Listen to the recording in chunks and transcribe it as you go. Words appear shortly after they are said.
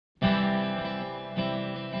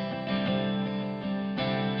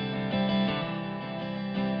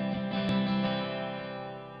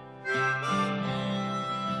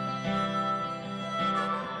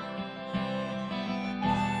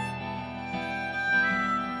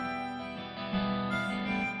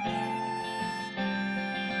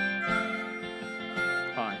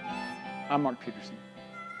I'm Mark Peterson.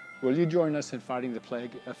 Will you join us in fighting the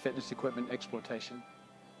plague of fitness equipment exploitation?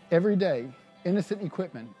 Every day, innocent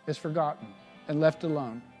equipment is forgotten and left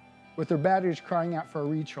alone, with their batteries crying out for a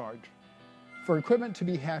recharge. For equipment to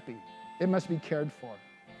be happy, it must be cared for,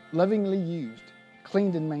 lovingly used,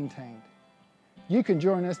 cleaned and maintained. You can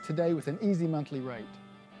join us today with an easy monthly rate.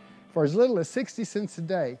 For as little as 60 cents a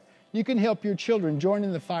day, you can help your children join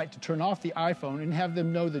in the fight to turn off the iPhone and have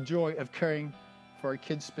them know the joy of caring for a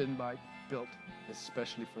kid's spin bike built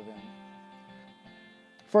especially for them.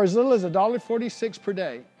 For as little as $1.46 per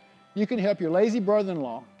day, you can help your lazy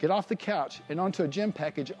brother-in-law get off the couch and onto a gym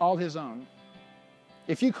package all his own.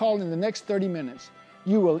 If you call in the next 30 minutes,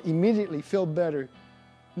 you will immediately feel better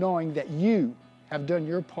knowing that you have done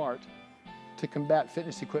your part to combat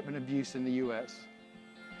fitness equipment abuse in the U.S.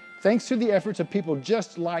 Thanks to the efforts of people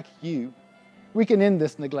just like you, we can end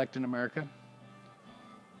this neglect in America.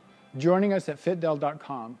 Joining us at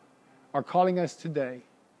FitDel.com or calling us today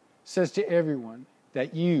says to everyone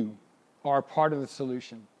that you are part of the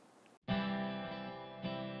solution.